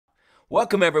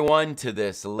Welcome everyone to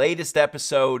this latest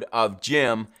episode of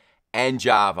Jim and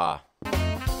Java.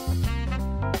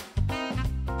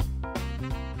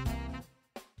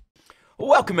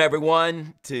 Welcome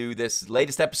everyone to this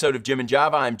latest episode of Jim and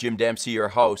Java. I'm Jim Dempsey, your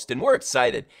host, and we're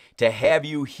excited to have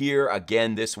you here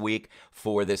again this week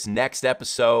for this next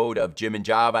episode of Jim and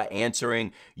Java,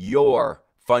 answering your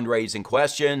fundraising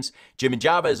questions. Jim and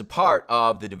Java is a part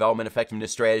of the Development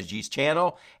Effectiveness Strategies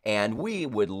channel, and we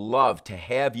would love to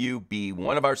have you be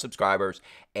one of our subscribers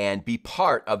and be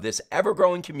part of this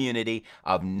ever-growing community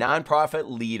of nonprofit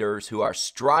leaders who are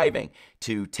striving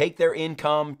to take their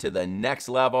income to the next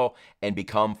level and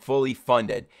become fully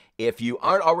funded. If you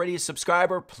aren't already a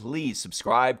subscriber, please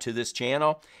subscribe to this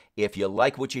channel. If you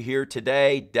like what you hear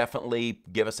today, definitely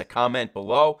give us a comment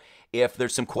below. If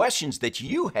there's some questions that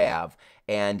you have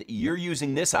and you're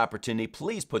using this opportunity,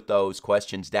 please put those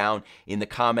questions down in the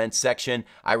comments section.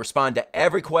 I respond to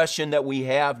every question that we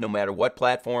have, no matter what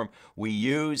platform we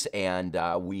use, and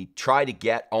we try to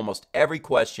get almost every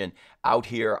question out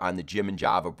here on the Jim and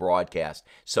Java broadcast.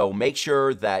 So make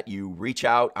sure that you reach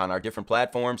out on our different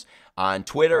platforms, on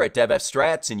Twitter at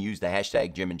DevFStrats and use the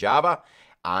hashtag Jim and Java,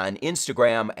 on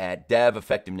Instagram at Dev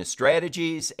Effectiveness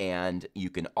Strategies, and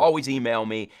you can always email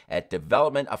me at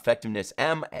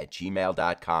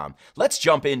developmenteffectivenessm@gmail.com. Let's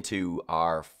jump into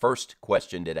our first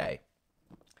question today.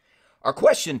 Our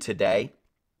question today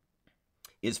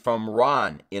is from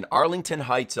Ron in Arlington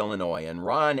Heights, Illinois, and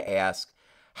Ron asks,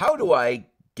 how do I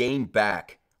gain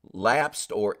back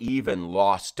lapsed or even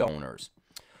lost donors?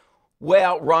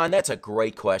 Well, Ron, that's a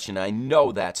great question. I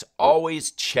know that's always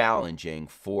challenging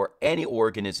for any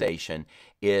organization,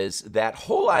 is that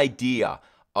whole idea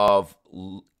of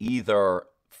either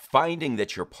finding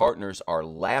that your partners are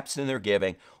lapsed in their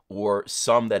giving or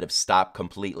some that have stopped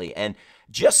completely. And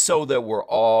just so that we're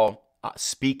all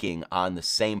speaking on the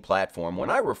same platform,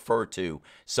 when I refer to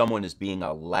someone as being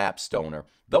a lapsed donor,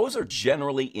 those are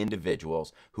generally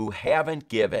individuals who haven't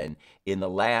given in the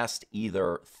last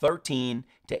either 13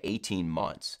 to 18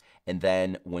 months. And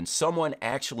then when someone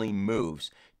actually moves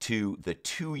to the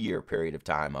 2-year period of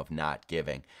time of not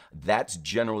giving, that's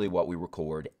generally what we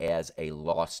record as a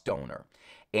lost donor.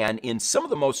 And in some of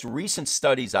the most recent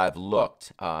studies I've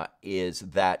looked, is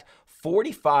that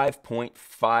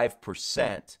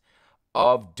 45.5%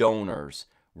 of donors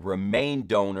remain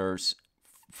donors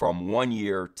from 1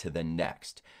 year to the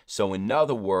next. So in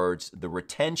other words, the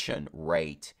retention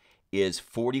rate is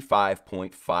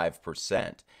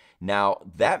 45.5%. Now,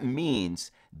 that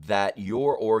means that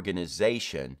your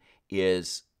organization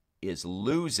is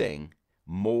losing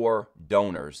more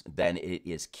donors than it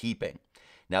is keeping.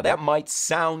 Now, that might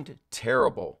sound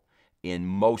terrible in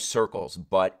most circles,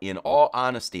 but in all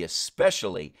honesty,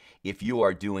 especially if you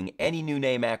are doing any new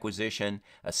name acquisition,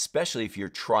 especially if you're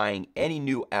trying any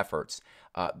new efforts,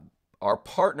 our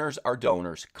partners, our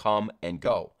donors come and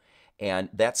go. And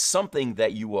that's something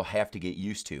that you will have to get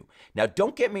used to. Now,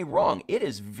 don't get me wrong, it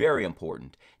is very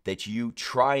important that you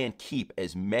try and keep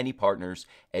as many partners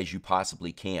as you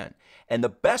possibly can. And the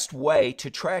best way to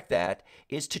track that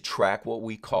is to track what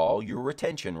we call your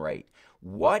retention rate.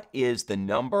 What is the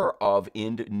number of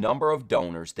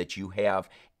donors that you have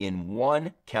in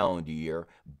one calendar year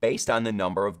based on the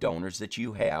number of donors that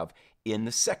you have in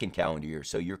the second calendar year?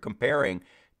 So you're comparing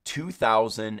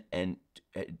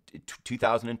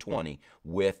 2020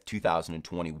 with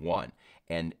 2021,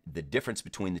 and the difference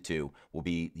between the two will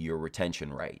be your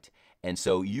retention rate. And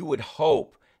so you would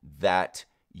hope that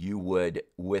you would,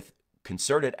 with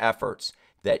concerted efforts,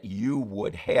 that you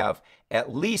would have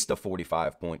at least a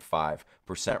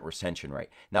 45.5% retention rate.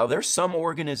 Now, there's some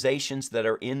organizations that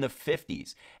are in the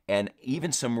 50s and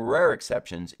even some rare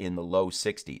exceptions in the low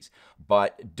 60s.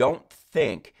 But don't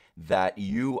think that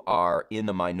you are in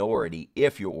the minority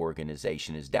if your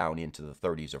organization is down into the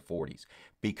 30s or 40s,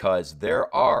 because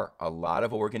there are a lot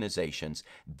of organizations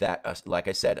that, like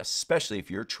I said, especially if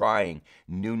you're trying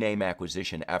new name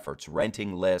acquisition efforts,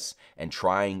 renting lists, and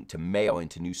trying to mail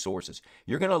into new sources,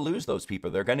 you're going to lose those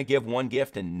people. They're going to give one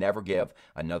gift and never give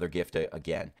another gift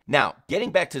again. Now,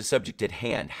 getting back to the subject at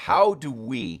hand, how do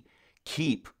we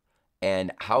keep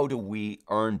and how do we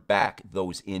earn back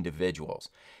those individuals?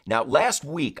 Now, last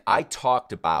week I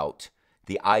talked about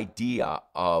the idea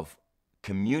of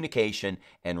communication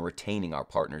and retaining our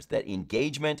partners, that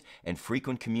engagement and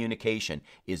frequent communication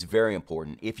is very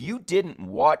important. If you didn't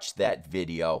watch that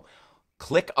video,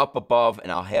 click up above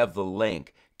and I'll have the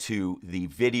link to the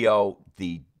video,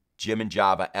 the Jim and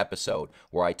Java episode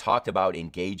where I talked about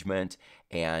engagement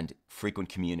and frequent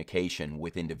communication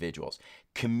with individuals.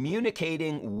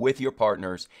 Communicating with your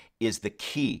partners is the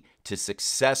key to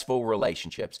successful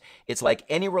relationships. It's like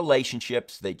any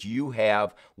relationships that you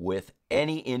have with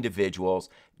any individuals.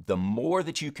 The more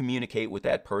that you communicate with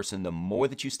that person, the more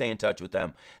that you stay in touch with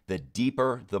them, the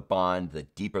deeper the bond, the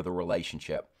deeper the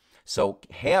relationship. So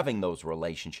having those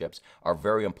relationships are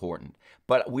very important.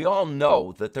 But we all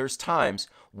know that there's times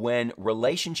when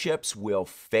relationships will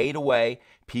fade away,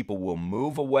 people will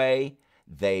move away,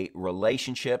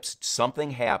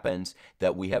 something happens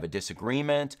that we have a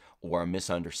disagreement or a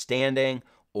misunderstanding,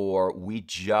 or we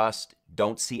just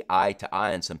don't see eye to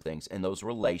eye on some things, and those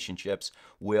relationships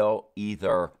will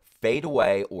either fade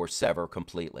away or sever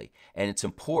completely. And it's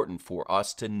important for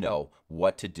us to know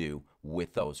what to do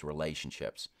with those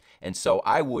relationships. And so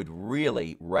I would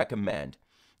really recommend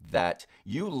that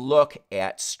you look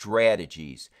at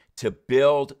strategies to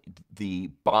build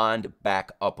the bond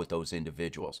back up with those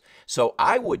individuals. So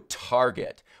I would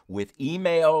target with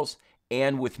emails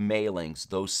and with mailings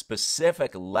those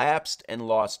specific lapsed and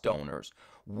lost donors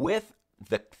with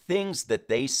the things that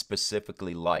they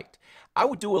specifically liked. I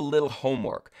would do a little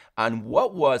homework on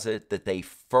what was it that they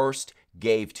first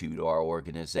gave to our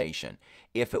organization.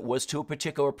 If it was to a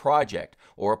particular project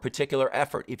or a particular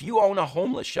effort, if you own a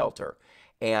homeless shelter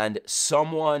and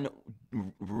someone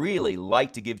really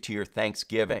liked to give to your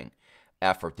Thanksgiving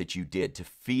effort that you did to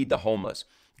feed the homeless,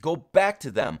 go back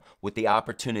to them with the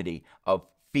opportunity of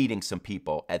feeding some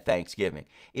people at Thanksgiving.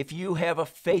 If you have a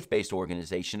faith-based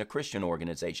organization, a Christian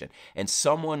organization, and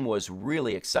someone was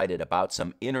really excited about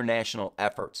some international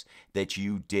efforts that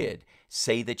you did,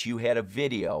 say that you had a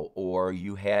video or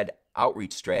you had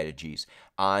outreach strategies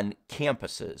on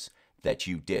campuses that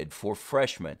you did for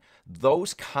freshmen,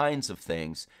 those kinds of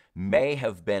things may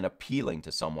have been appealing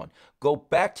to someone. Go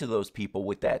back to those people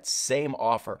with that same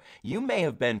offer. You may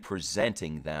have been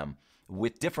presenting them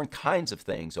with different kinds of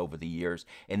things over the years,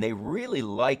 and they really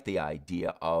like the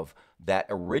idea of that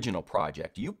original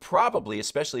project. You probably,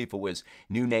 especially if it was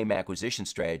new name acquisition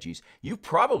strategies, you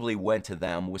probably went to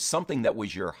them with something that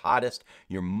was your hottest,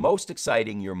 your most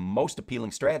exciting, your most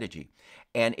appealing strategy.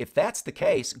 And if that's the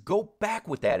case, go back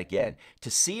with that again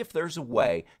to see if there's a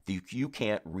way that you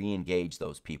can't re-engage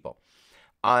those people.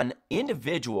 On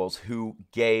individuals who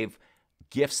gave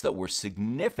gifts that were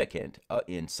significant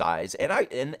in size,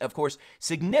 and of course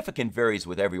significant varies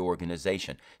with every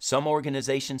organization. Some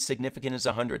organizations significant is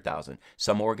 100,000.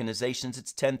 Some organizations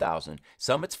it's 10,000.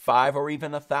 Some it's 5 or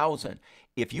even 1,000.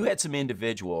 If you had some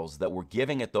individuals that were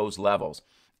giving at those levels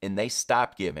and they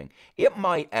stopped giving, it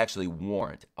might actually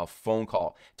warrant a phone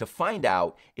call to find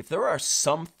out if there are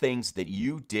some things that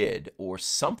you did or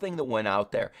something that went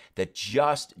out there that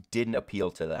just didn't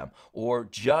appeal to them or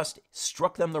just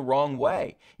struck them the wrong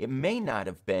way. It may not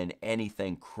have been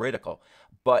anything critical,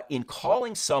 but in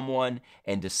calling someone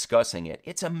and discussing it,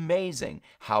 it's amazing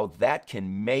how that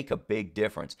can make a big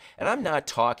difference. And I'm not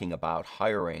talking about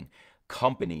hiring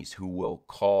companies who will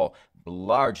call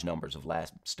large numbers of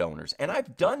lapsed donors. And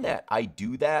I've done that. I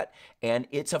do that, and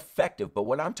it's effective. But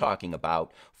what I'm talking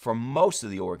about for most of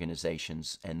the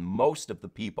organizations and most of the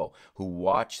people who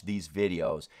watch these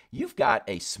videos, you've got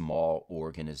a small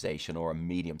organization or a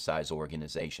medium-sized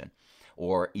organization,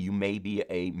 or you may be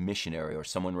a missionary or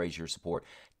someone raise your support.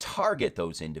 Target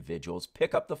those individuals,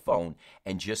 pick up the phone,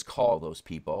 and just call those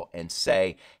people and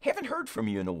say, haven't heard from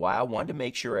you in a while, wanted to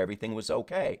make sure everything was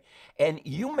okay. And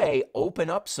you may open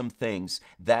up some things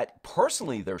that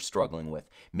personally they're struggling with.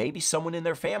 Maybe someone in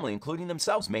their family, including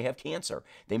themselves, may have cancer.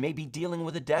 They may be dealing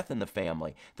with a death in the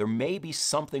family. There may be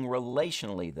something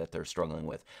relationally that they're struggling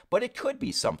with, but it could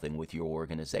be something with your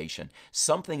organization,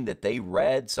 something that they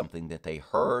read, something that they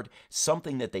heard,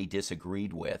 something that they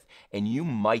disagreed with, and you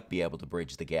might be able to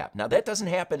bridge the gap. Now, that doesn't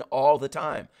happen all the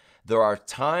time. There are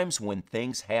times when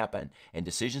things happen and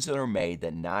decisions that are made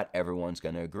that not everyone's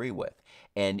going to agree with.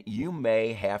 And you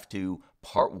may have to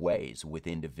part ways with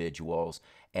individuals,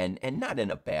 and not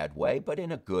in a bad way, but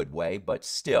in a good way, but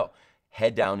still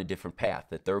head down a different path,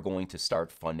 that they're going to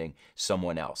start funding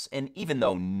someone else. And even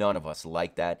though none of us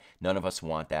like that, none of us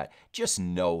want that, just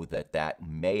know that that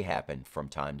may happen from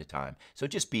time to time. So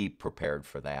just be prepared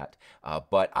for that.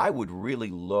 But I would really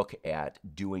look at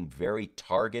doing very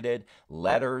targeted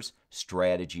letters,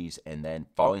 strategies, and then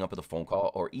following up with a phone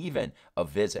call or even a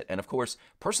visit. And of course,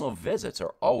 personal visits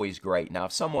are always great. Now,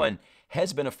 if someone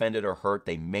has been offended or hurt,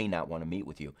 they may not want to meet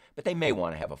with you, but they may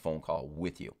want to have a phone call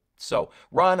with you. So,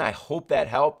 Ron, I hope that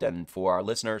helped. And for our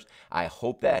listeners, I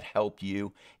hope that helped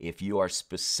you. If you are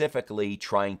specifically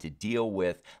trying to deal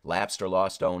with lapsed or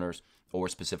lost donors, or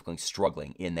specifically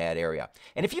struggling in that area.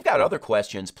 And if you've got other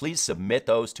questions, please submit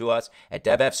those to us at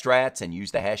DevFStrats and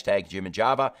use the hashtag Jim and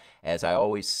Java, as I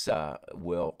always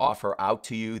will offer out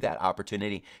to you that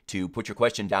opportunity to put your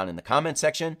question down in the comment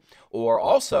section, or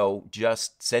also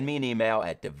just send me an email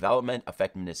at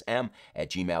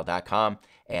developmenteffectivenessm@gmail.com.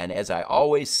 And as I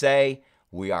always say,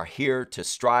 we are here to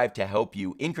strive to help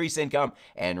you increase income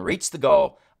and reach the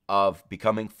goal of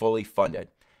becoming fully funded.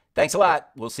 Thanks a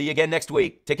lot. We'll see you again next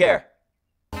week. Take care.